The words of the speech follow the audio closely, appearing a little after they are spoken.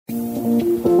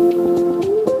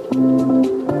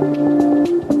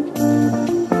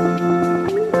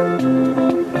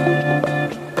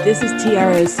This is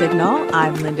TRO Signal.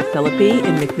 I'm Linda Philippi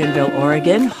in McMinnville,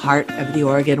 Oregon, heart of the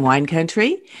Oregon wine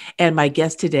country. And my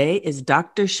guest today is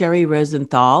Dr. Sherry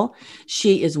Rosenthal.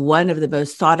 She is one of the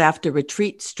most sought after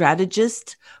retreat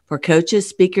strategists for coaches,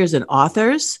 speakers, and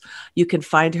authors. You can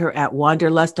find her at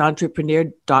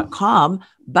wanderlustentrepreneur.com.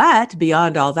 But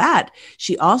beyond all that,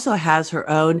 she also has her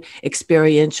own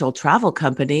experiential travel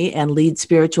company and leads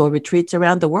spiritual retreats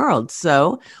around the world.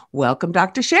 So welcome,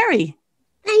 Dr. Sherry.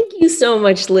 Thank you so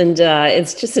much, Linda.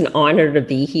 It's just an honor to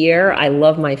be here. I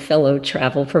love my fellow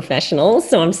travel professionals,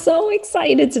 so I'm so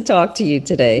excited to talk to you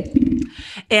today.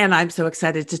 And I'm so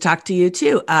excited to talk to you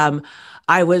too.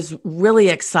 I was really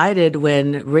excited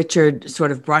when Richard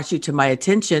sort of brought you to my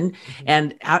attention.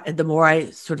 And the more I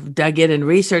sort of dug in and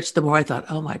researched, the more I thought,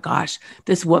 oh my gosh,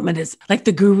 this woman is like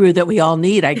the guru that we all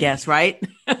need, I guess, right?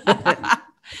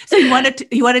 So you want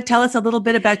to tell us a little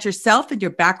bit about yourself and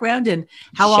your background and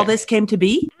how all this came to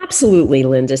be? Absolutely,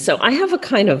 Linda. So I have a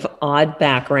kind of odd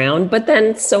background, but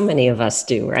then so many of us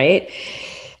do, right?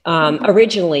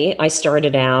 Originally, I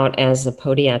started out as a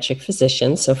podiatric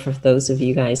physician. So for those of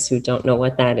you guys who don't know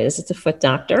what that is, it's a foot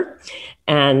doctor.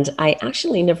 And I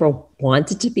actually never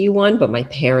wanted to be one, but my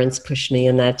parents pushed me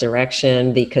in that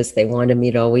direction because they wanted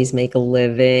me to always make a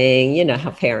living. You know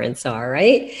how parents are,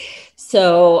 right?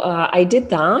 So I did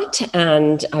that,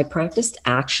 and I practiced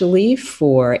actually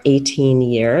for 18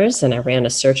 years, and I ran a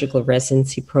surgical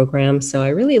residency program. So I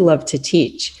really loved to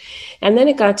teach. And then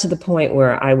it got to the point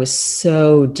where I was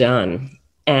so done,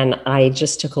 and I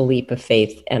just took a leap of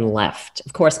faith and left.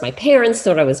 Of course, my parents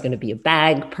thought I was going to be a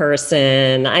bag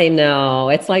person. I know.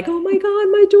 It's like, oh my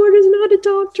God, my daughter's not a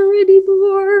doctor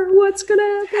anymore. What's going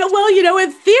to happen? Well,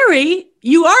 in theory,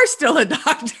 you are still a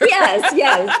doctor. Yes.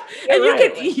 And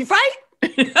right. You can, right?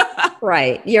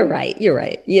 Right. You're right.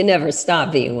 You never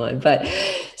stop being one. But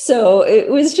so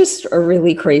it was just a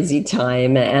really crazy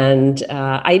time. And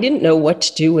I didn't know what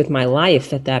to do with my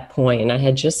life at that point. I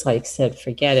had just said,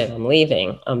 forget it. I'm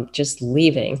leaving. I'm just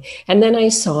leaving. And then I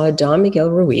saw Don Miguel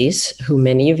Ruiz, who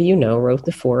many of you know, wrote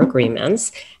the Four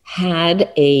Agreements,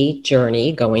 had a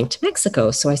journey going to Mexico.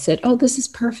 So I said, oh, this is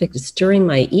perfect. It's during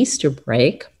my Easter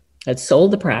break. I'd sold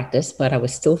the practice, but I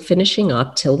was still finishing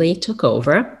up till they took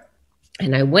over.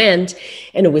 And I went,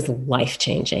 and it was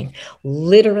life-changing,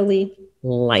 literally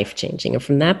life-changing. And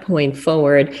from that point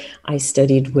forward, I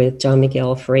studied with Don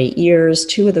Miguel for 8 years.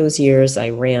 2 of those years, I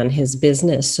ran his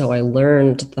business. So I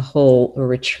learned the whole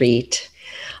retreat,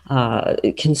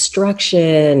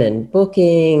 construction and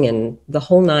booking and the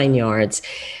whole 9 yards.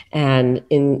 And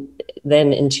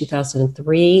then in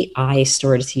 2003, I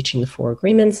started teaching the Four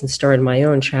Agreements and started my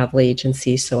own travel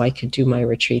agency so I could do my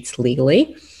retreats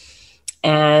legally.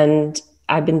 And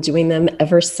I've been doing them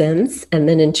ever since. And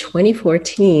then in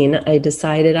 2014, I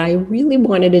decided I really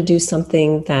wanted to do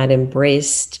something that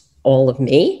embraced all of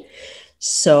me.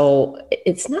 So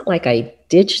it's not like I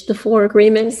ditched the Four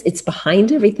Agreements. It's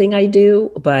behind everything I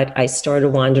do, but I started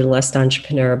Wanderlust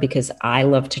Entrepreneur because I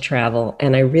love to travel.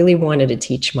 And I really wanted to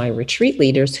teach my retreat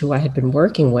leaders who I had been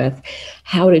working with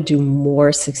how to do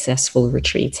more successful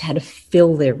retreats, how to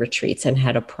fill their retreats and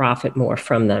how to profit more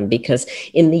from them. Because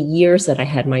in the years that I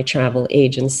had my travel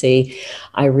agency,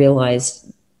 I realized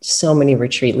so many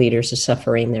retreat leaders are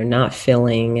suffering. They're not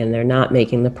filling and they're not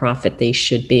making the profit they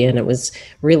should be. And it was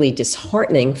really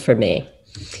disheartening for me.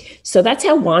 So that's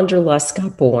how Wanderlust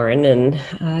got born. And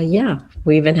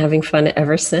we've been having fun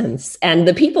ever since. And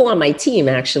the people on my team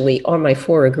actually are my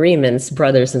Four Agreements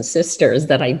brothers and sisters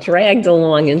that I dragged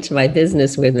along into my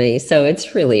business with me. So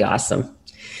it's really awesome.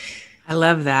 I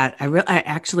love that. I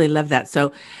actually love that.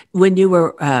 So when you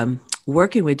were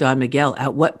working with Don Miguel,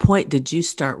 at what point did you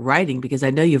start writing? Because I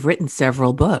know you've written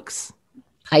several books.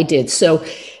 I did. So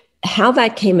how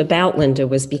that came about, Linda,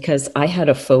 was because I had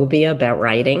a phobia about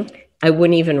writing. I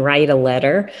wouldn't even write a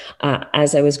letter.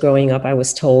 As I was growing up, I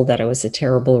was told that I was a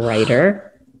terrible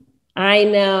writer. I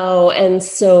know. And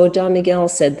so Don Miguel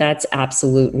said, that's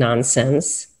absolute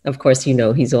nonsense. Of course,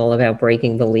 he's all about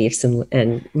breaking beliefs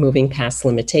and moving past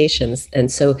limitations.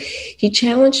 And so he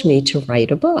challenged me to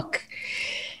write a book.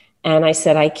 And I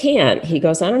said, I can't. He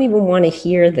goes, I don't even want to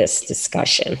hear this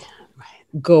discussion.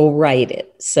 Go write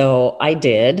it. So I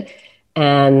did.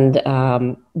 And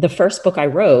the first book I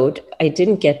wrote, I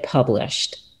didn't get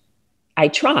published. I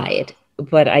tried,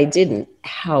 but I didn't.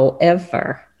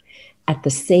 However, at the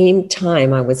same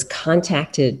time, I was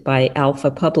contacted by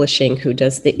Alpha Publishing, who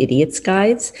does the Idiot's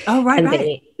Guides. Oh, right, And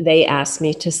right. they asked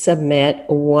me to submit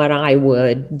what I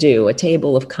would do, a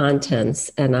table of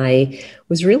contents. And I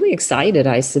was really excited.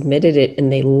 I submitted it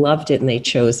and they loved it and they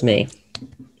chose me.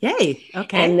 Yay.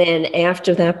 Okay. And then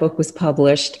after that book was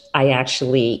published, I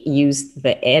actually used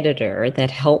the editor that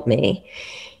helped me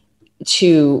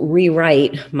to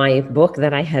rewrite my book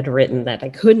that I had written that I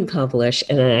couldn't publish.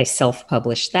 And then I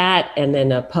self-published that. And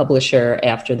then a publisher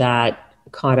after that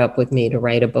caught up with me to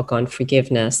write a book on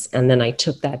forgiveness. And then I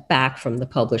took that back from the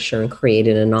publisher and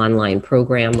created an online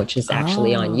program, which is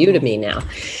actually on Udemy now.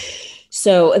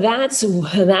 So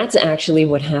that's actually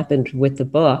what happened with the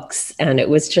books. And it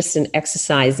was just an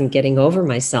exercise in getting over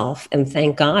myself. And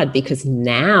thank God, because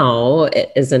now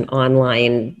as an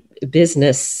online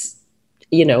business,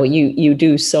 you know, you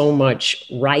do so much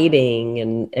writing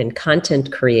and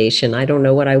content creation. I don't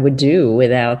know what I would do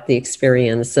without the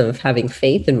experience of having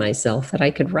faith in myself that I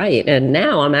could write. And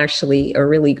now I'm actually a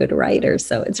really good writer.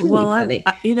 So it's really funny.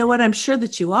 You know what? I'm sure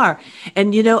that you are.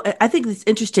 And, you know, I think it's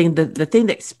interesting. The thing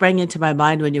that sprang into my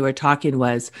mind when you were talking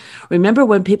was, remember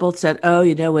when people said, oh,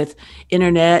 you know, with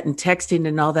internet and texting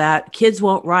and all that, kids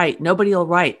won't write. Nobody will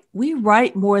write. We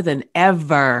write more than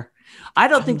ever. I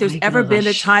don't think there's ever been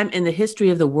a time in the history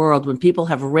of the world when people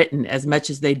have written as much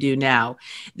as they do now.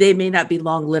 They may not be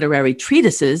long literary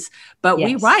treatises, but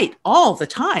we write all the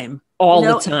time. All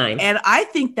the time. And I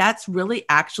think that's really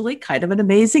actually kind of an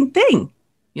amazing thing.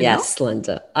 Yes,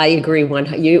 Linda, I agree.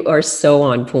 You are so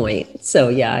on point. So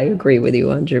yeah, I agree with you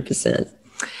 100%.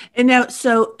 And now,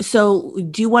 so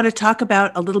do you want to talk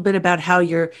about a little bit about how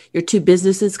your two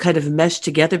businesses kind of mesh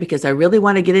together? Because I really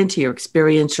want to get into your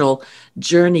experiential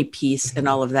journey piece and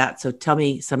all of that. So tell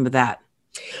me some of that.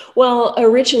 Well,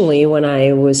 originally, when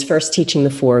I was first teaching the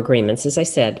Four Agreements, as I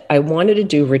said, I wanted to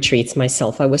do retreats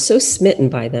myself. I was so smitten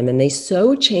by them and they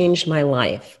so changed my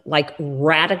life, like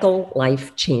radical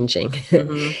life changing,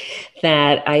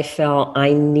 that I felt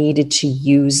I needed to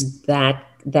use that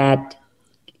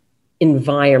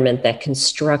environment, that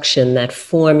construction, that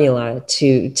formula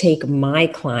to take my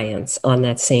clients on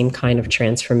that same kind of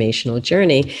transformational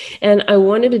journey. And I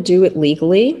wanted to do it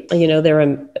legally. You know, there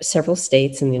are several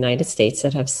states in the United States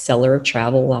that have seller of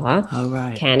travel law. Oh,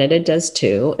 right. Canada does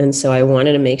too. And so I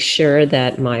wanted to make sure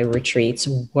that my retreats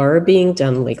were being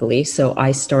done legally. So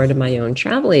I started my own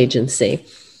travel agency.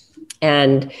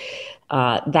 And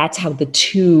that's how the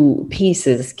two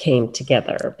pieces came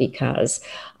together, because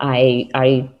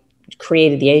I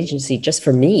created the agency just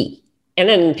for me. And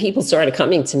then people started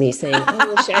coming to me saying,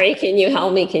 oh, Sherry, can you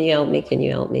help me? Can you help me? Can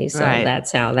you help me? So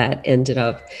that's how that ended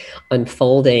up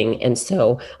unfolding. And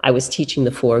so I was teaching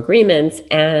the Four Agreements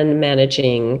and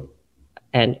managing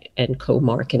and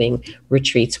co-marketing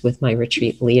retreats with my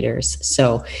retreat leaders.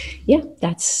 So yeah,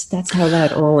 that's how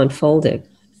that all unfolded.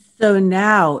 So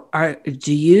now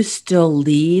do you still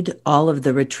lead all of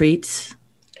the retreats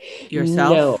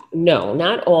yourself? No,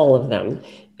 not all of them.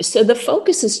 So the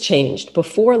focus has changed.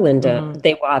 Before, Linda,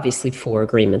 they were obviously Four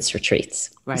Agreements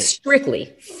retreats,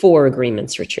 strictly Four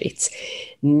Agreements retreats.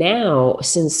 Now,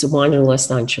 since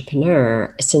Wanderlust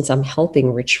Entrepreneur, since I'm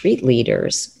helping retreat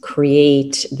leaders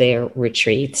create their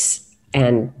retreats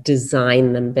and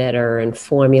design them better and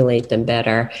formulate them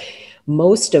better,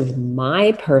 most of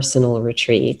my personal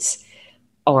retreats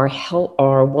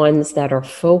are ones that are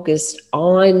focused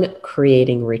on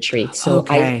creating retreats. So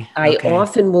I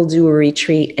often will do a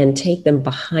retreat and take them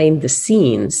behind the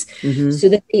scenes so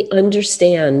that they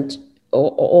understand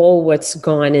all what's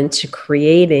gone into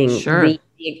creating.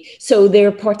 So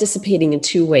they're participating in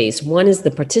two ways. One is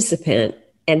the participant,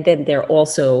 and then they're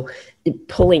also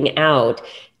pulling out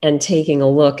and taking a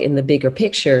look in the bigger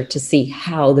picture to see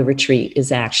how the retreat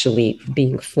is actually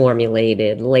being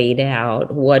formulated, laid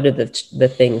out, what are the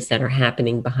things that are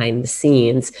happening behind the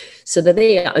scenes, so that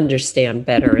they understand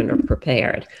better and are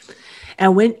prepared.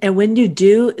 And when you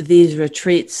do these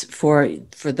retreats for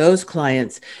those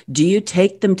clients, do you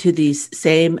take them to these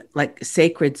same like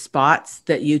sacred spots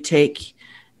that you take,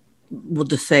 we'll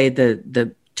just say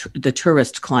the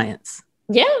tourist clients?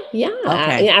 Yeah,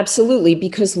 absolutely.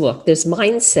 Because look, there's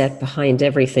mindset behind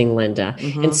everything, Linda.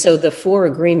 And so the Four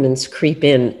Agreements creep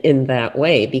in that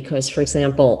way, because, for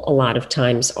example, a lot of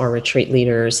times our retreat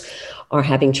leaders are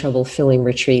having trouble filling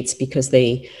retreats because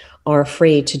they are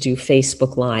afraid to do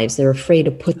Facebook Lives. They're afraid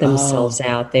to put themselves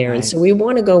out there. And so we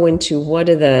want to go into what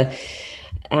are the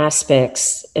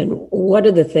aspects and what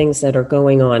are the things that are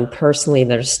going on personally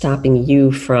that are stopping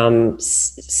you from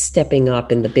stepping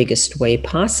up in the biggest way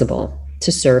possible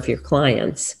to serve your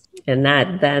clients. And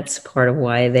that's part of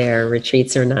why their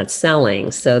retreats are not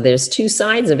selling. So there's two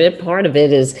sides of it. Part of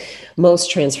it is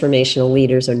most transformational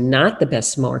leaders are not the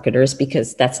best marketers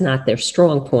because that's not their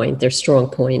strong point. Their strong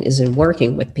point is in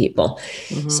working with people.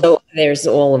 Mm-hmm. So there's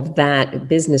all of that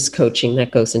business coaching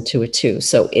that goes into it too.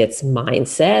 So it's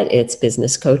mindset, it's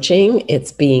business coaching,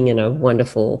 it's being in a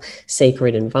wonderful,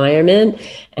 sacred environment,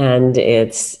 and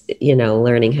it's,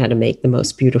 learning how to make the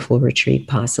most beautiful retreat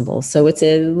possible. So it's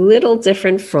a little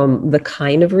different from the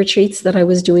kind of retreats that I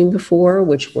was doing before,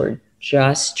 which were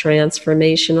just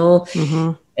transformational.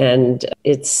 Mm-hmm. And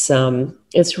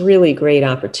it's really great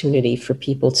opportunity for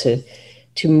people to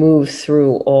move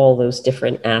through all those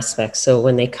different aspects. So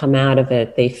when they come out of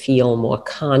it, they feel more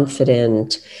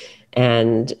confident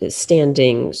and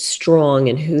standing strong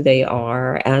in who they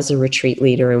are as a retreat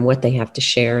leader and what they have to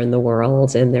share in the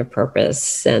world and their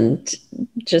purpose, and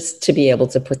just to be able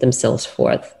to put themselves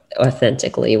forth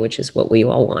authentically, which is what we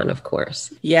all want, of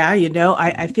course. Yeah,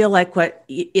 I feel like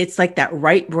it's like that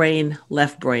right brain,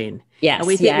 left brain. Yes,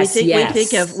 we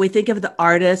think of the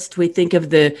artist, we think of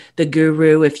the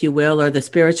guru, if you will, or the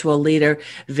spiritual leader,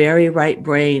 very right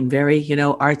brain, very,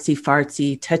 artsy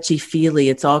fartsy, touchy feely.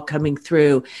 It's all coming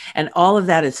through. And all of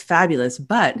that is fabulous.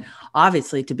 But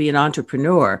obviously, to be an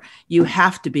entrepreneur, you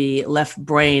have to be left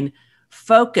brain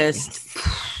focused,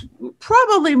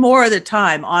 probably more of the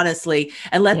time, honestly,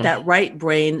 and let that right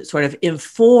brain sort of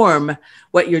inform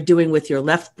what you're doing with your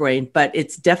left brain. But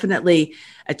it's definitely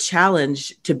a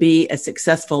challenge to be a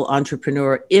successful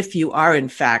entrepreneur if you are, in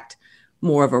fact,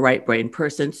 more of a right brain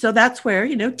person. So that's where,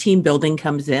 team building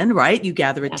comes in, right? You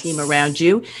gather a team around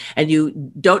you and you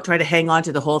don't try to hang on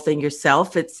to the whole thing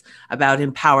yourself. It's about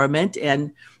empowerment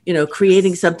and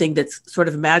creating something that's sort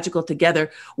of magical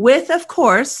together with, of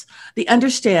course, the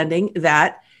understanding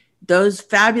that those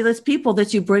fabulous people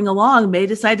that you bring along may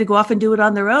decide to go off and do it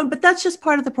on their own, but that's just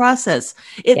part of the process.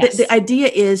 The idea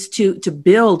is to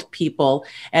build people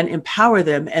and empower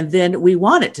them. And then we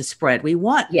want it to spread. We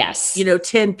want,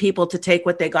 10 people to take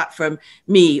what they got from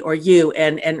me or you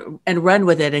and run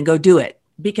with it and go do it,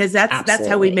 because that's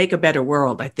how we make a better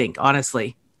world, I think,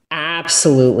 honestly.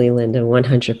 Absolutely, Linda,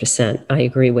 100%. I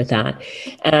agree with that.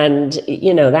 And,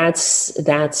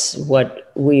 that's what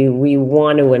we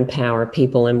want to empower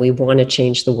people, and we want to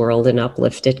change the world and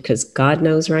uplift it, because God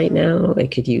knows right now they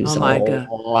could use a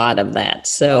lot of that.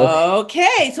 So,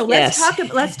 okay. So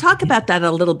let's talk about that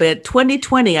a little bit.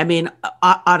 2020. I mean,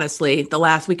 honestly,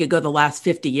 we could go the last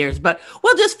 50 years, but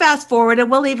we'll just fast forward and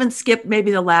we'll even skip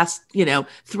maybe the last,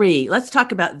 3. Let's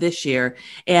talk about this year.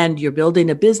 And you're building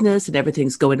a business and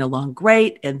everything's going along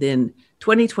great. And then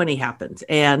 2020 happens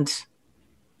and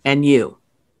you.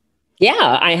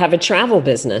 Yeah, I have a travel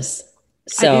business.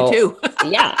 So, I do too.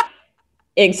 Yeah,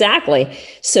 exactly.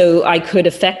 So I could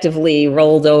effectively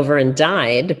rolled over and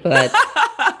died, but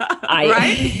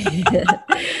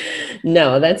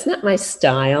no, that's not my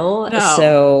style. No.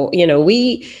 So,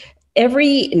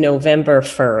 every November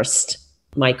 1st,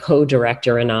 my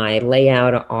co-director and I lay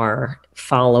out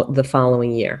the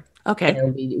following year. Okay.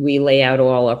 And we lay out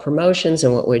all our promotions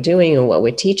and what we're doing and what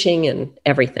we're teaching and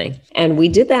everything. And we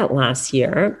did that last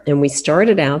year, and we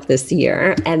started out this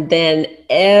year, and then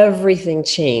everything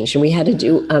changed and we had to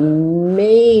do a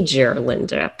major,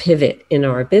 Linda, pivot in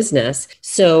our business.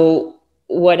 So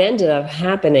what ended up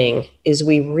happening is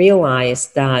we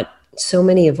realized that so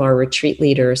many of our retreat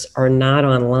leaders are not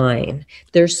online.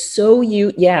 They're they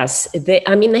have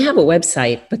a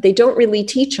website, but they don't really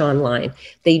teach online.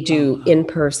 They do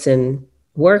in-person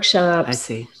workshops. I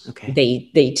see. Okay.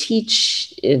 They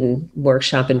teach in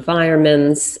workshop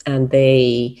environments, and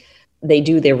they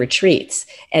do their retreats,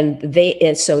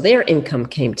 and so their income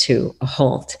came to a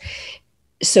halt.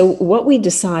 So what we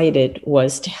decided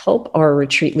was to help our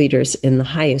retreat leaders in the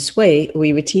highest way.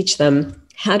 We would teach them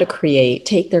how to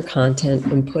take their content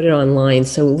and put it online,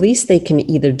 so at least they can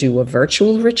either do a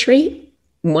virtual retreat.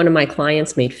 One of my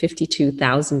clients made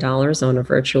 $52,000 on a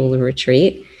virtual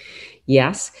retreat.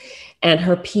 Yes. And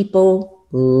her people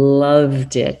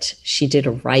loved it. She did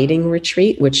a writing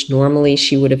retreat, which normally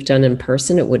she would have done in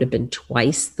person. It would have been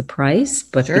twice the price,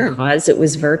 but because it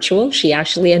was virtual, she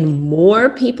actually had more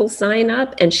people sign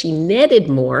up, and she netted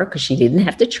more because she didn't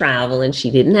have to travel and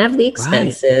she didn't have the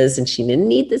expenses and she didn't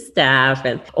need the staff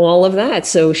and all of that.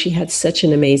 So she had such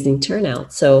an amazing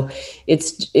turnout. So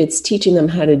it's teaching them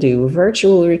how to do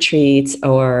virtual retreats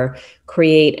or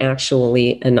create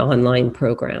actually an online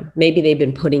program. Maybe they've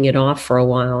been putting it off for a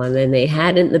while, and then they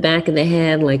had it in the back of their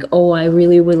head, like, oh, I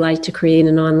really would like to create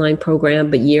an online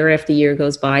program, but year after year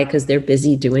goes by because they're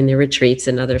busy doing their retreats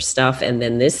and other stuff. And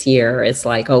then this year it's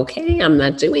like, okay, I'm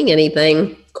not doing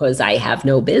anything. because I have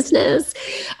no business,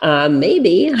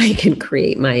 maybe I can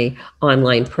create my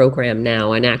online program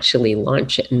now and actually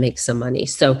launch it and make some money.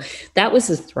 So that was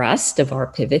the thrust of our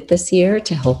pivot this year,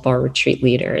 to help our retreat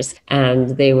leaders.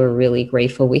 And they were really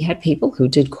grateful. We had people who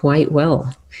did quite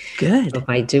well. Good.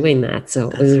 By doing that. So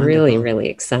That's it was wonderful. really, really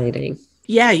exciting.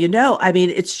 Yeah, I mean,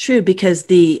 it's true, because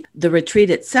the retreat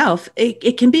itself,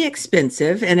 it can be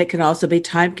expensive, and it can also be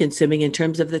time consuming in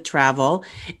terms of the travel.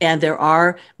 And there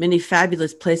are many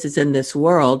fabulous places in this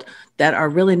world that are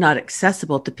really not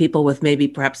accessible to people with maybe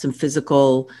perhaps some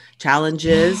physical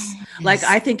challenges. Yes. Like,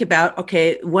 I think about,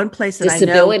 okay, one place that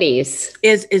disabilities. I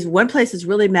know is one place is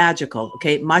really magical.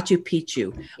 Okay, Machu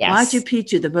Picchu. Yes. Machu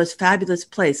Picchu, the most fabulous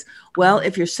place. Well,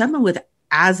 if you're someone with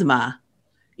asthma,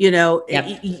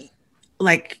 yep.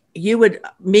 Like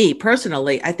me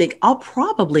personally, I think I'll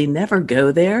probably never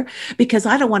go there, because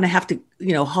I don't want to have to,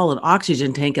 haul an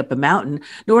oxygen tank up a mountain,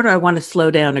 nor do I want to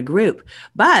slow down a group.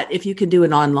 But if you can do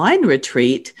an online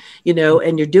retreat,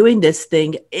 and you're doing this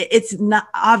thing, it's not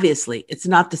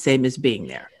the same as being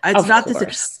there. It's not the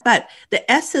same, but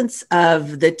the essence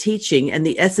of the teaching and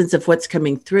the essence of what's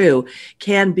coming through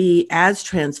can be as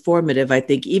transformative, I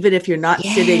think, even if you're not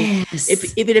sitting,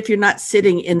 even if you're not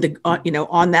sitting in the,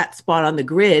 on that spot on the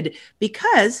grid,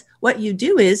 because what you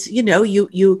do is, you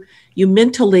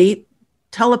mentally,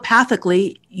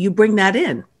 telepathically, you bring that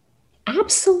in.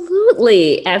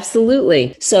 Absolutely.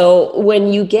 Absolutely. So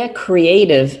when you get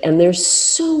creative, and there's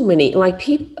so many, like,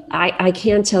 people, I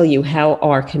can't tell you how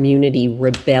our community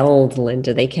rebelled,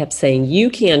 Linda. They kept saying, you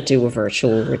can't do a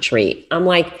virtual retreat. I'm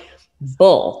like,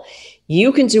 bull.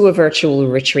 You can do a virtual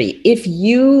retreat if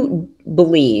you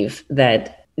believe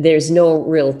that there's no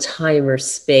real time or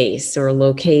space or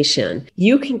location.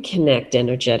 You can connect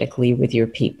energetically with your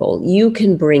people. You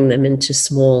can bring them into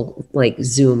small, like,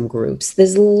 Zoom groups.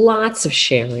 There's lots of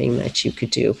sharing that you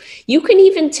could do. You can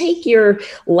even take your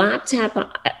laptop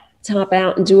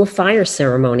out and do a fire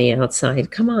ceremony outside.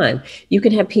 Come on. You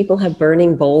can have people have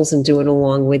burning bowls and do it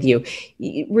along with you.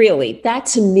 Really, that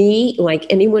to me, like,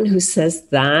 anyone who says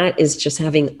that is just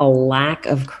having a lack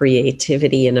of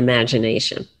creativity and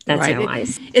imagination. That's right. How I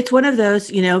see it. It's one of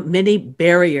those, many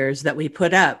barriers that we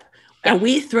put up, and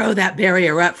we throw that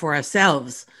barrier up for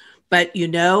ourselves. But,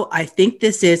 I think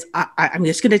this is, I'm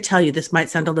just going to tell you, this might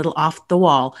sound a little off the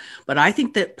wall, but I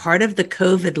think that part of the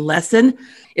COVID lesson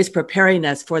is preparing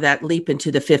us for that leap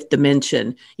into the fifth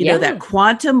dimension, that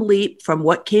quantum leap from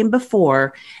what came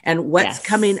before and what's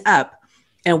coming up.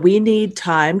 And we need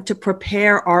time to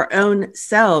prepare our own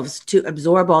selves to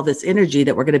absorb all this energy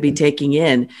that we're going to be taking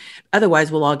in.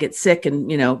 Otherwise, we'll all get sick and,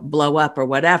 blow up or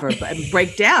whatever, but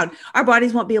break down. Our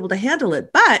bodies won't be able to handle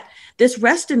it. But this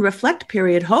rest and reflect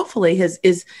period, hopefully,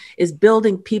 is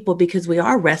building people, because we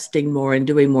are resting more and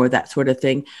doing more, that sort of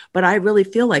thing. But I really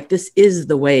feel like this is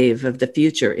the wave of the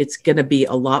future. It's going to be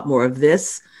a lot more of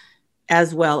this,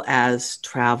 as well as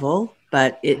travel.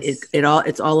 But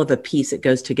it's all of a piece. It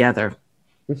goes together.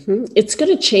 Mm-hmm. It's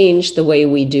going to change the way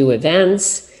we do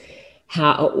events,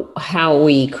 how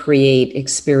we create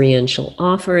experiential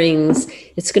offerings.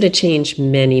 It's going to change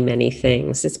many, many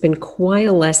things. It's been quite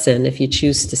a lesson if you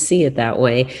choose to see it that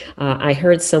way. I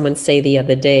heard someone say the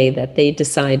other day that they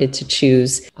decided to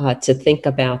choose to think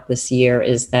about this year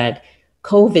is that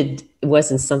COVID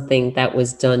wasn't something that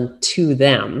was done to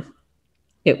them.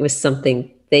 It was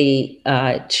something they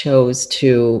chose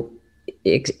to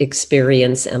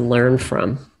experience and learn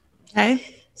from.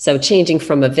 Okay. So changing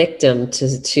from a victim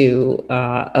to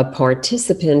a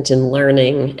participant in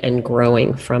learning and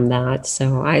growing from that.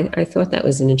 So I thought that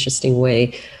was an interesting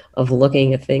way of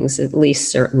looking at things, at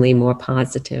least certainly more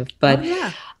positive. But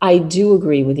I do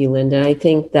agree with you, Linda. I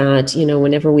think that,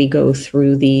 whenever we go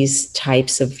through these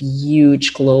types of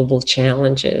huge global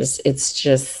challenges, it's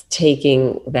just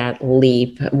taking that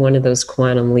leap, one of those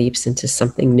quantum leaps into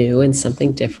something new and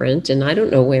something different. And I don't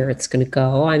know where it's going to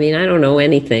go. I mean, I don't know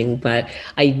anything, but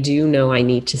I do know I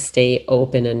need to stay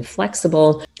open and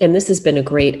flexible. And this has been a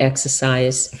great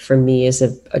exercise for me as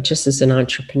just as an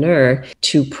entrepreneur,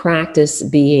 to practice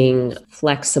being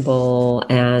flexible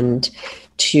and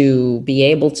to be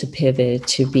able to pivot,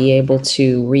 to be able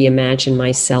to reimagine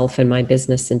myself and my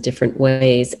business in different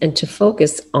ways, and to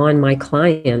focus on my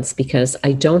clients, because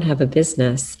I don't have a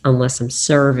business unless I'm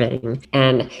serving.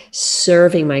 And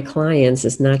serving my clients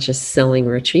is not just selling a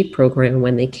retreat program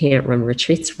when they can't run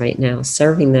retreats right now.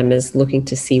 Serving them is looking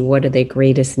to see what are their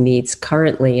greatest needs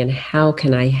currently and how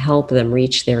can I help them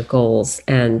reach their goals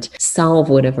and solve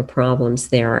whatever problems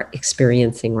they're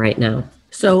experiencing right now.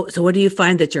 So what do you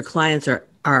find that your clients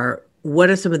are what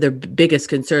are some of their biggest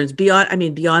concerns beyond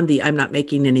the I'm not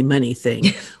making any money thing?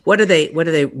 What are they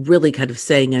really kind of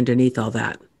saying underneath all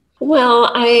that?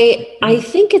 Well, I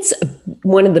think it's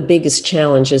one of the biggest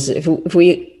challenges if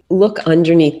we look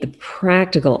underneath the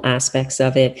practical aspects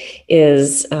of it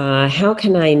is how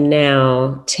can I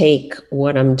now take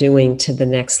what I'm doing to the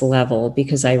next level,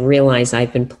 because I realize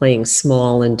I've been playing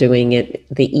small and doing it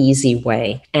the easy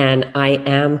way. And I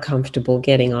am comfortable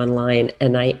getting online,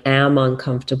 and I am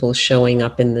uncomfortable showing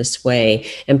up in this way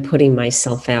and putting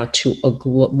myself out to a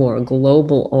more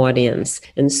global audience.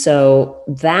 And so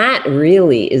that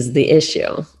really is the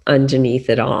issue underneath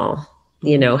it all.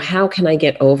 You know, how can I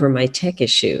get over my tech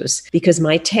issues? Because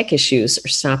my tech issues are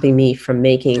stopping me from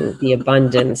making the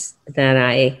abundance that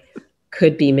I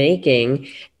could be making.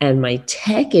 And my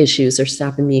tech issues are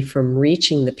stopping me from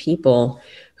reaching the people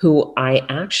who I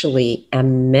actually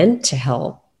am meant to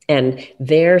help. And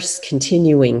they're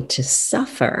continuing to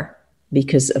suffer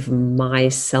because of my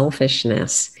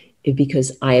selfishness,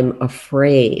 because I'm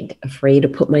afraid to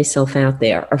put myself out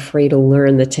there, afraid to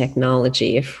learn the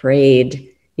technology, afraid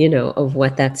of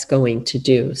what that's going to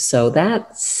do. So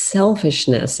that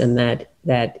selfishness and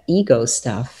that ego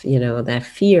stuff, that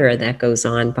fear that goes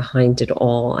on behind it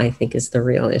all, I think is the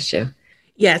real issue.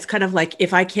 Yeah, it's kind of like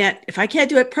if I can't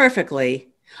do it perfectly,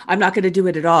 I'm not going to do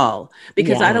it at all,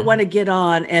 because I don't want to get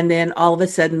on and then all of a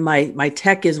sudden my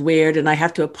tech is weird and I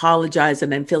have to apologize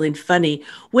and I'm feeling funny,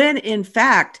 when in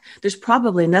fact there's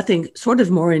probably nothing sort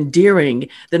of more endearing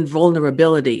than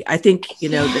vulnerability. I think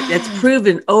that's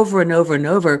proven over and over and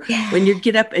over. When you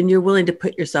get up and you're willing to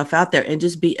put yourself out there and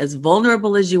just be as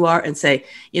vulnerable as you are and say,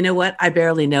 you know what, I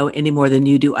barely know any more than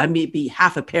you do. I may be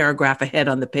half a paragraph ahead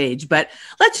on the page, but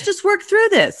let's just work through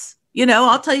this.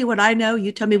 I'll tell you what I know,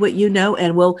 you tell me what you know,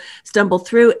 and we'll stumble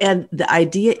through. And the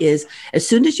idea is, as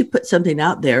soon as you put something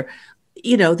out there,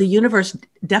 the universe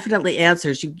definitely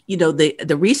answers.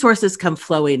 The resources come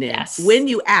flowing in when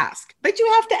you ask, but you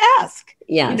have to ask.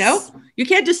 Yes. You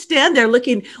can't just stand there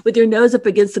looking with your nose up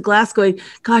against the glass going,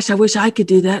 gosh, I wish I could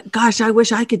do that. Gosh, I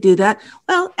wish I could do that.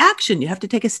 Well, action, you have to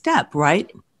take a step, right?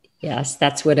 Yes.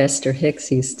 That's what Esther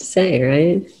Hicks used to say,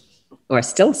 right? Or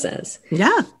still says.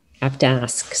 Yeah. Have to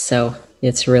ask. So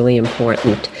it's really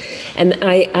important. And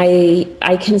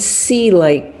I can see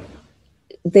like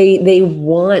they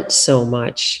want so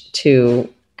much to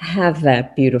have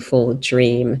that beautiful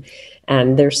dream.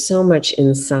 And there's so much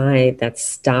inside that's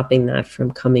stopping that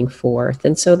from coming forth.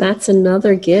 And so that's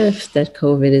another gift that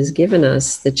COVID has given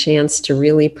us, the chance to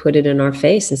really put it in our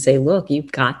face and say, look,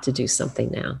 you've got to do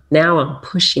something now. Now I'm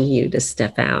pushing you to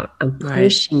step out. I'm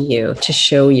pushing you to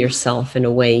show yourself in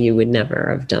a way you would never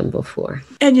have done before.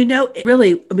 And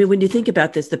really, when you think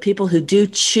about this, the people who do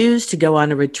choose to go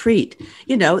on a retreat,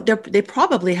 they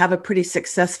probably have a pretty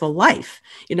successful life.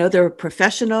 They're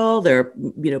professional, they're,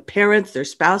 parents, their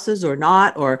spouses or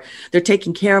not, or they're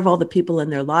taking care of all the people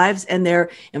in their lives and they're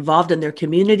involved in their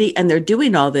community and they're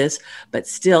doing all this, but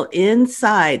still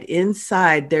inside,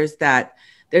 there's that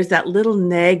little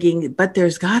nagging, but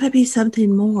there's got to be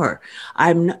something more.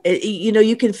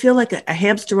 You can feel like a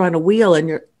hamster on a wheel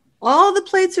and all the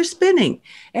plates are spinning.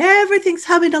 Everything's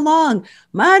humming along.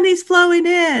 Money's flowing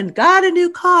in. Got a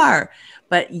new car.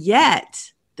 But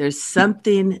yet there's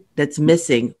something that's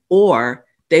missing, or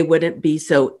they wouldn't be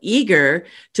so eager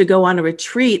to go on a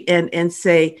retreat and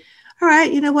say, all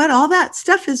right, you know what? All that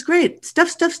stuff is great.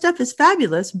 Stuff is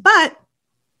fabulous. But,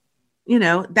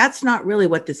 that's not really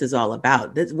what this is all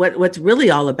about. What's really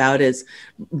all about is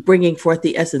bringing forth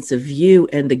the essence of you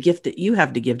and the gift that you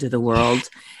have to give to the world.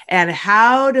 And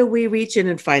how do we reach in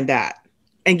and find that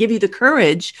and give you the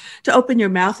courage to open your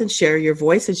mouth and share your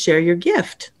voice and share your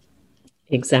gift?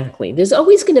 Exactly. There's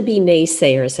always going to be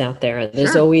naysayers out there.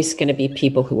 There's always going to be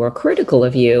people who are critical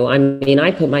of you.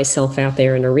 I put myself out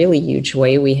there in a really huge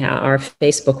way. Our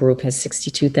Facebook group has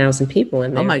 62,000 people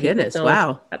in there. Oh my goodness.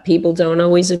 Wow. People don't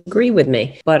always agree with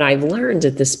me, but I've learned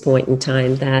at this point in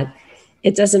time that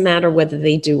it doesn't matter whether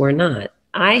they do or not.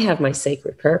 I have my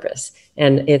sacred purpose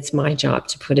and it's my job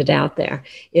to put it out there.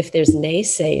 If there's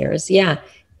naysayers,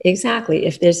 exactly.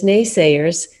 If there's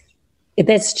naysayers,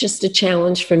 that's just a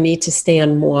challenge for me to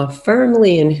stand more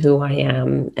firmly in who I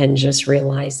am and just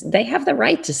realize they have the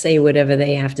right to say whatever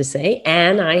they have to say.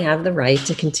 And I have the right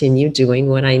to continue doing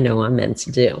what I know I'm meant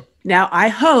to do. Now, I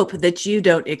hope that you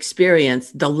don't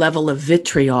experience the level of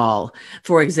vitriol,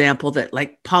 for example, that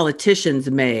like politicians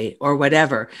may or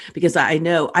whatever, because I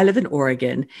know I live in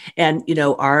Oregon and,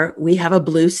 we have a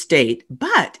blue state,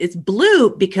 but it's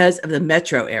blue because of the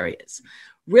metro areas.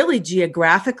 really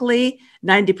geographically,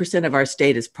 90% of our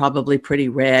state is probably pretty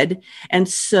red. And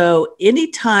so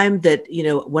anytime that,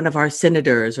 one of our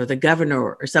senators or the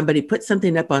governor or somebody puts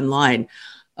something up online,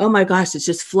 oh my gosh, it's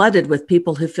just flooded with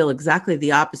people who feel exactly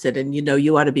the opposite. And,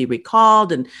 you ought to be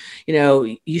recalled, and,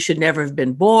 you should never have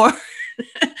been born.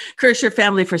 Curse your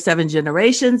family for 7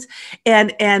 generations.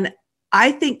 And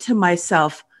I think to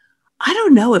myself, I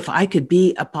don't know if I could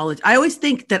be a politician. I always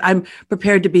think that I'm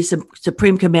prepared to be some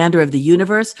supreme commander of the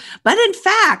universe. But in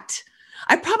fact,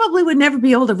 I probably would never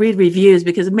be able to read reviews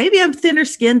because maybe I'm thinner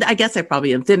skinned. I guess I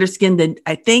probably am thinner skinned than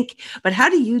I think. But how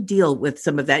do you deal with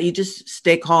some of that? You just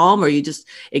stay calm, or you just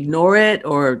ignore it,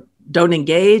 or don't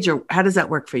engage, or how does that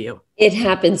work for you? It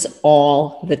happens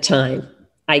all the time.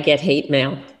 I get hate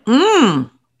mail.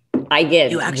 I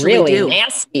get really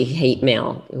nasty hate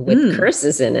mail with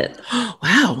curses in it.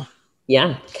 Wow.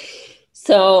 Yeah.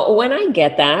 So when I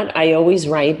get that, I always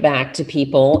write back to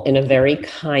people in a very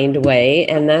kind way.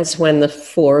 And that's when the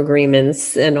 4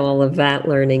 agreements and all of that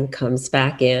learning comes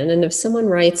back in. And if someone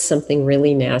writes something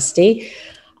really nasty,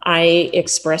 I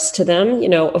express to them,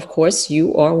 of course,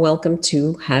 you are welcome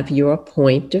to have your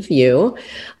point of view.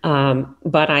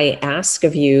 But I ask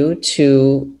of you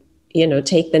to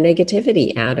take the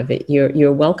negativity out of it.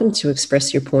 You're welcome to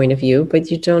express your point of view, but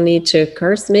you don't need to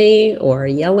curse me or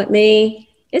yell at me.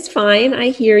 It's fine. I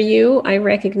hear you. I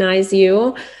recognize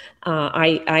you.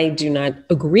 I do not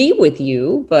agree with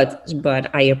you, but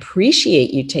I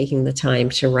appreciate you taking the time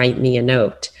to write me a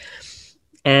note.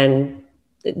 And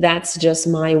that's just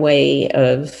my way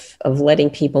of letting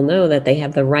people know that they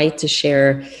have the right to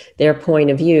share their point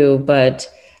of view,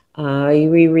 but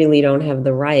we really don't have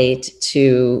the right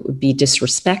to be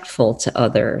disrespectful to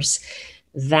others.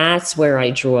 That's where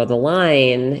I draw the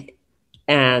line.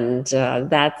 And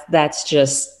that's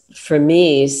just, for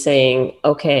me, saying,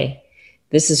 okay,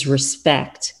 this is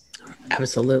respect.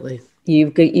 Absolutely.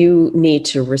 You need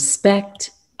to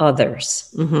respect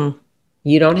others. Mm-hmm.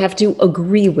 You don't have to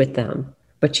agree with them,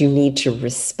 but you need to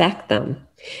respect them.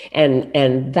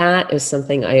 And that is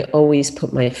something I always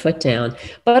put my foot down.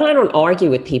 But I don't argue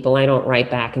with people. I don't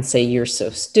write back and say, you're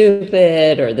so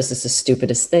stupid, or this is the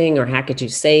stupidest thing, or how could you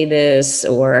say this,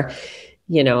 or,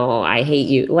 I hate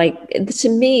you. Like, to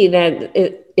me, that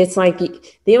it's like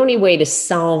the only way to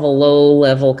solve a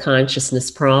low-level consciousness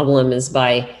problem is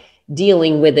by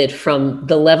dealing with it from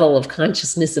the level of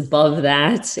consciousness above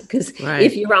that. Because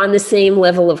if you're on the same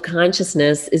level of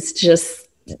consciousness, it's just,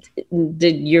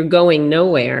 you're going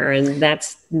nowhere, and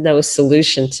that's no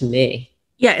solution to me.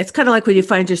 Yeah, it's kind of like when you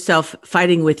find yourself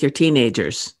fighting with your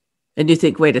teenagers and you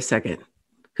think, wait a second,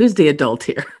 who's the adult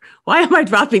here? Why am I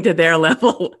dropping to their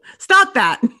level? Stop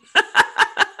that.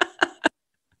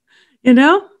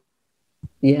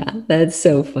 Yeah, that's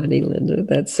so funny, Linda.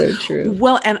 That's so true.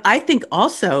 Well, and I think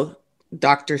also,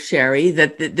 Dr. Sherry,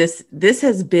 that this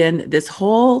has been this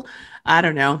whole, I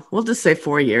don't know, we'll just say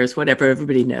 4 years, whatever,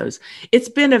 everybody knows. It's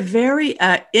been a very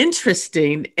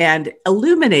interesting and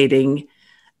illuminating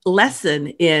lesson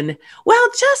in, well,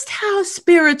 just how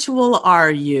spiritual are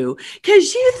you?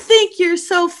 Because you think you're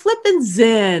so flippin'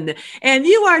 zen and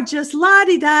you are just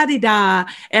la-di-da-di-da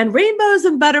and rainbows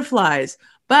and butterflies.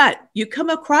 But you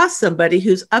come across somebody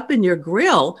who's up in your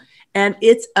grill, and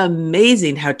it's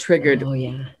amazing how triggered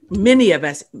many of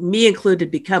us, me included,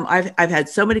 become. I've had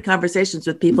so many conversations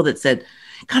with people that said,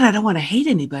 God, I don't want to hate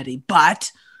anybody,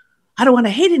 but I don't want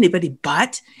to hate anybody,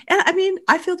 but, and I mean,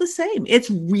 I feel the same. It's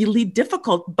really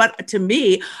difficult. But to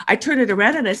me, I turn it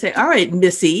around and I say, all right,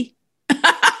 Missy,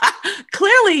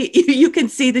 clearly you can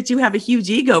see that you have a huge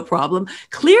ego problem.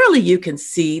 Clearly you can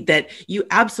see that you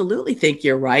absolutely think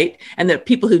you're right. And that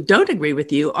people who don't agree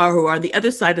with you, or who are on the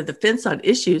other side of the fence on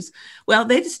issues, well,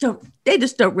 they just don't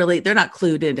really, they're not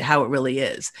clued into how it really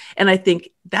is. And I think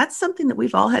that's something that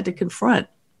we've all had to confront.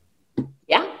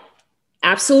 Yeah.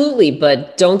 Absolutely,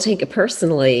 but don't take it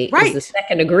personally. Right. Is the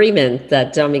second agreement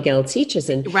that Don Miguel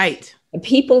teaches, and right.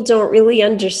 People don't really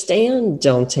understand.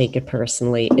 Don't take it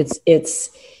personally. It's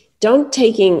not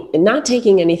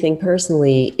taking anything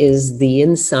personally is the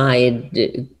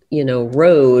inside,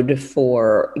 road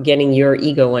for getting your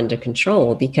ego under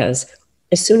control. Because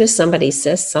as soon as somebody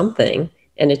says something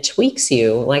and it tweaks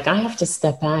you, like, I have to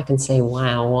step back and say,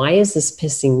 wow, why is this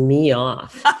pissing me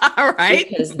off? Right.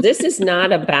 Because this is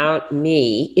not about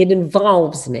me. It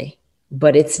involves me,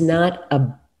 but it's not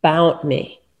about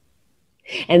me.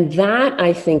 And that,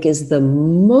 I think, is the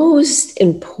most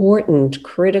important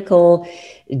critical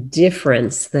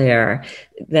difference there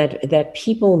that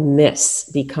people miss,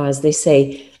 because they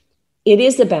say, it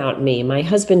is about me. My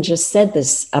husband just said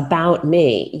this about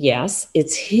me. Yes,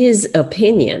 it's his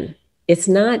opinion. It's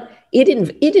not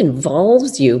it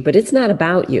involves you, but it's not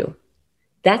about you.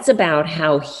 That's about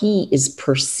how he is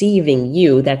perceiving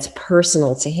you. That's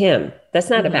personal to him. That's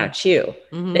not about you.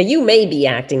 Now, you may be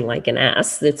acting like an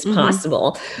ass. That's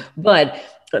possible, but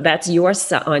that's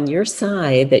on your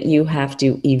side that you have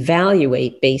to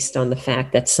evaluate based on the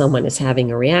fact that someone is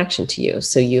having a reaction to you.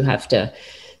 So you have to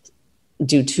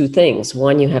do two things.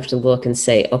 One, you have to look and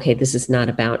say, okay, this is not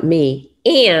about me.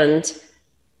 And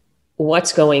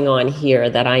what's going on here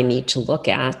that I need to look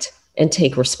at and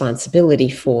take responsibility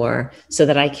for so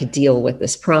that I could deal with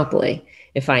this properly.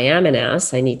 If I am an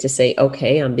ass, I need to say,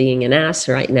 okay, I'm being an ass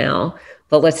right now,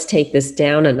 but let's take this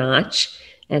down a notch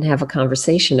and have a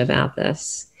conversation about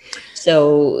this.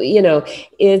 So,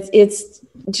 it's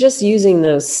just using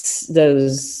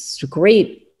those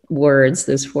great words,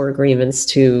 those 4 agreements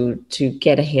to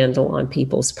get a handle on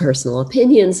people's personal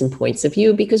opinions and points of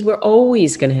view, because we're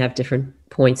always going to have different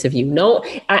points of view. No,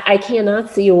 I cannot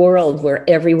see a world where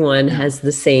everyone has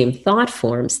the same thought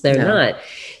forms. They're not.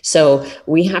 So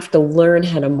we have to learn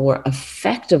how to more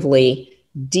effectively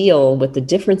deal with the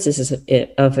differences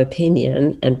of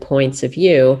opinion and points of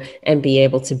view and be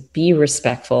able to be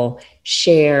respectful,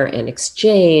 share and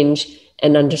exchange,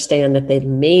 and understand that there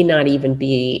may not even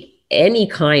be any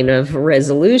kind of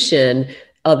resolution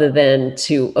other than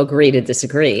to agree to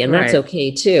disagree. And that's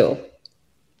okay too.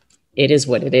 It is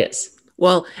what it is.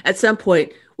 Well, at some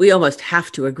point, we almost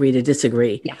have to agree to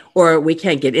disagree, or we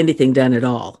can't get anything done at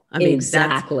all. I mean,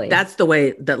 exactly. That's the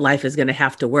way that life is going to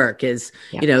have to work is,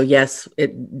 yes,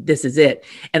 this is it.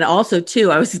 And also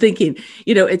too, I was thinking,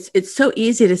 it's so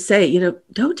easy to say,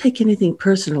 don't take anything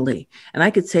personally. And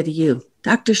I could say to you,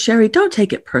 Dr. Sherry, don't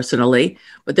take it personally.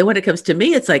 But then when it comes to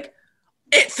me, it's like,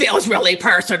 it feels really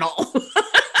personal.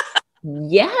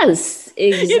 Yes,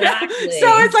 exactly.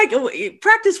 So it's like,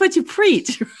 practice what you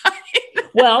preach, right?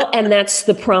 Well, and that's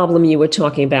the problem you were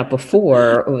talking about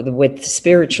before with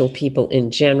spiritual people in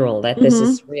general, that this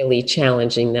is really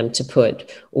challenging them to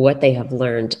put what they have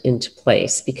learned into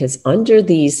place, because under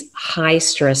these high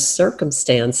stress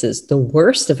circumstances, the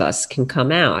worst of us can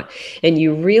come out. And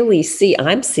you really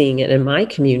I'm seeing it in my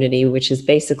community, which is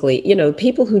basically,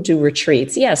 people who do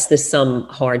retreats. Yes, there's some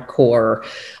hardcore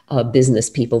business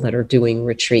people that are doing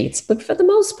retreats, but for the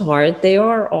most part, they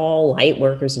are all light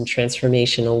workers and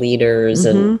transformational leaders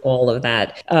and all of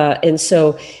that. And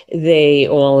so they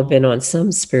all have been on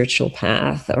some spiritual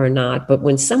path or not. But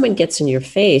when someone gets in your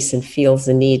face and feels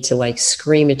the need to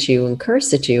scream at you and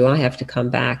curse at you, I have to come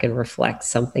back and reflect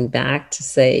something back to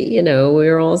say,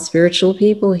 we're all spiritual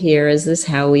people here. Is this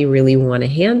how we really want to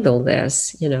handle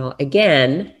this?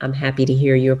 Again, I'm happy to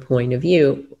hear your point of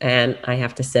view, and I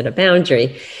have to set a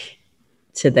boundary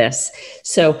to this.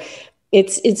 So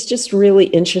it's just really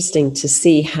interesting to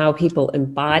see how people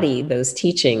embody those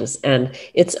teachings. And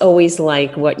it's always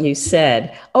like what you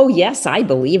said, oh yes, I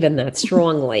believe in that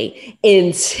strongly,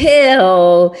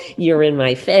 until you're in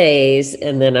my face.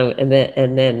 And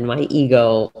then my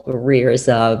ego rears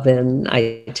up and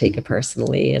I take it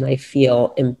personally, and I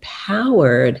feel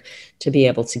empowered to be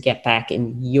able to get back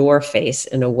in your face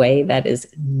in a way that is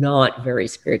not very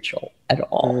spiritual at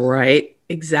all. Right.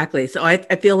 Exactly. So I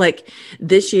feel like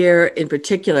this year in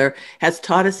particular has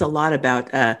taught us a lot about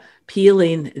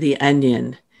peeling the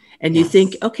onion. And you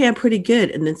think, okay, I'm pretty good.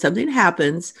 And then something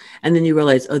happens. And then you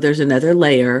realize, oh, there's another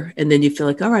layer. And then you feel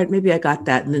like, all right, maybe I got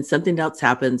that. And then something else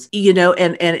happens,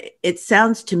 and it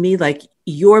sounds to me like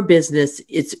your business,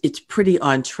 it's pretty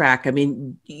on track. I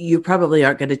mean, you probably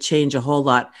aren't going to change a whole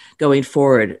lot going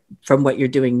forward from what you're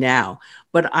doing now.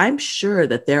 But I'm sure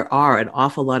that there are an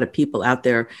awful lot of people out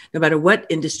there, no matter what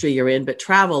industry you're in, but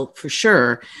travel for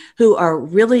sure, who are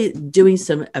really doing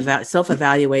some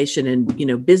self-evaluation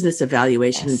and, business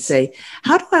evaluation and say,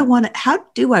 how do I want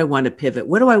to pivot?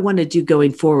 What do I want to do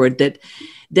going forward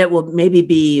that will maybe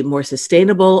be more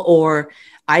sustainable, or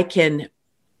I can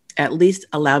at least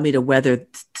allow me to weather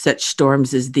such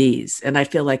storms as these? And I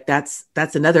feel like that's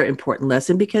another important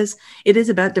lesson, because it is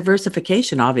about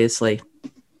diversification, obviously.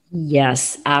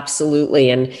 Yes, absolutely.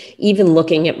 And even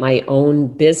looking at my own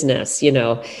business,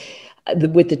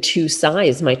 with the two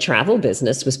sides, my travel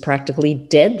business was practically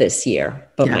dead this year,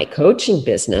 but my coaching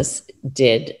business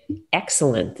did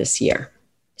excellent this year.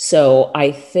 So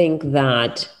I think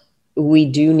that we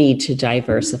do need to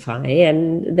diversify.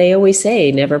 And they always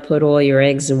say, never put all your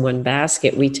eggs in one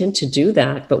basket. We tend to do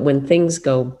that. But when things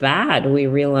go bad, we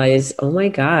realize, oh my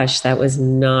gosh, that was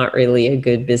not really a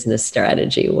good business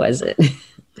strategy, was it?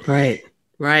 Right.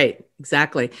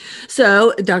 Exactly.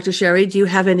 So, Dr. Sherry, do you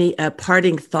have any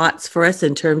parting thoughts for us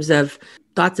in terms of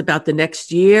thoughts about the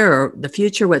next year or the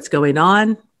future, what's going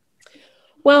on?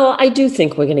 Well, I do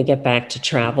think we're going to get back to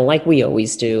travel like we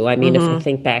always do. I mean, if I Mm-hmm.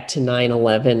 think back to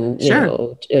 9/11,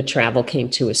 Sure. travel came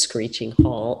to a screeching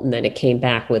halt and then it came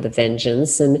back with a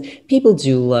vengeance. And people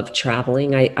do love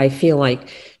traveling. I feel like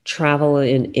travel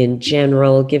in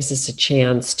general gives us a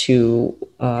chance to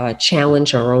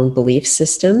challenge our own belief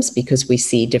systems because we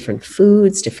see different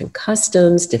foods, different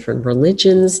customs, different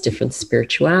religions, different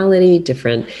spirituality,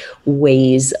 different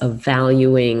ways of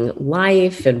valuing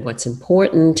life and what's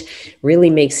important.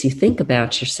 Really makes you think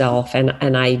about yourself.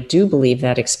 And I do believe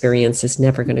that experience is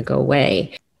never going to go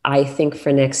away. I think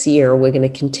for next year, we're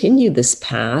going to continue this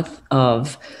path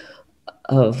of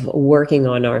working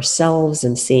on ourselves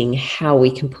and seeing how we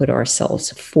can put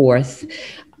ourselves forth,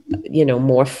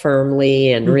 more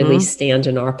firmly and really Mm-hmm. stand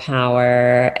in our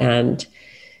power and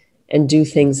do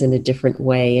things in a different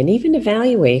way and even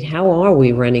evaluate how are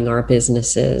we running our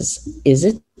businesses? Is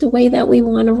it the way that we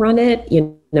want to run it?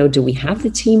 Do we have the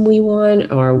team we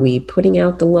want? Are we putting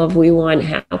out the love we want?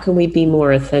 How can we be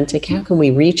more authentic? How can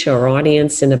we reach our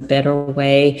audience in a better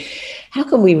way? How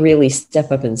can we really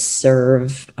step up and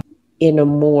serve in a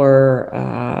more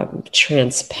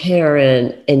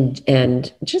transparent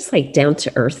and just like down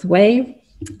to earth way?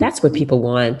 That's what people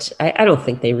want. I don't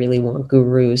think they really want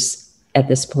gurus at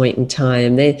this point in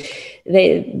time. They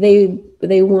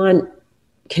want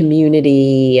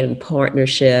community and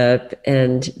partnership,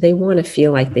 and they want to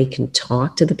feel like they can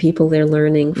talk to the people they're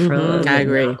learning from. I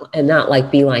agree. And not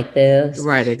like be like this.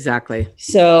 Right, exactly.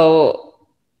 So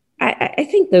I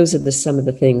think those are some of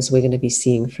the things we're going to be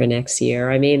seeing for next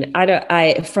year. I mean,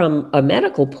 from a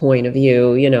medical point of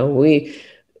view,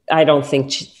 I don't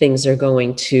think things are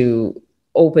going to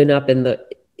open up in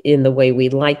the way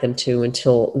we'd like them to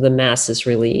until the masses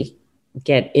really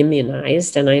get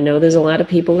immunized. And I know there's a lot of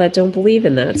people that don't believe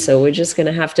in that. So we're just going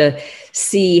to have to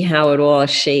see how it all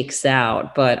shakes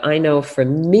out. But I know for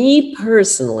me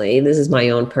personally, this is my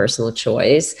own personal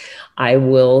choice. I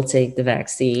will take the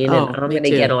vaccine and I'm going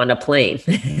to get on a plane.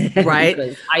 Right.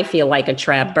 Because I feel like a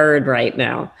trapped bird right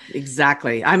now.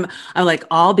 Exactly. I'm like,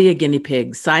 I'll be a guinea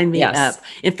pig. Sign me up.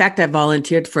 In fact, I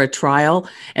volunteered for a trial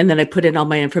and then I put in all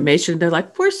my information. They're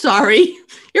like, we're sorry.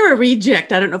 You're a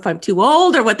reject. I don't know if I'm too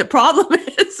old or what the problem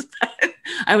is, but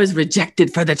I was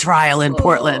rejected for the trial in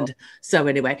Portland. So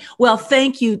anyway, well,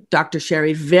 thank you, Dr.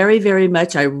 Sherry, very, very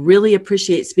much. I really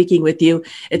appreciate speaking with you.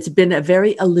 It's been a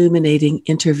very illuminating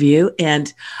interview,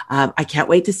 and I can't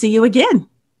wait to see you again.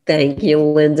 Thank you,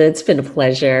 Linda. It's been a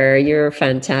pleasure. You're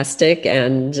fantastic.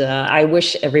 And I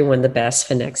wish everyone the best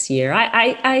for next year.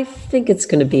 I think it's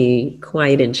going to be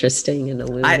quite interesting and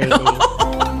illuminating.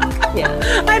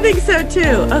 I think so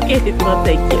too. Okay, well,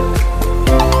 thank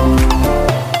you.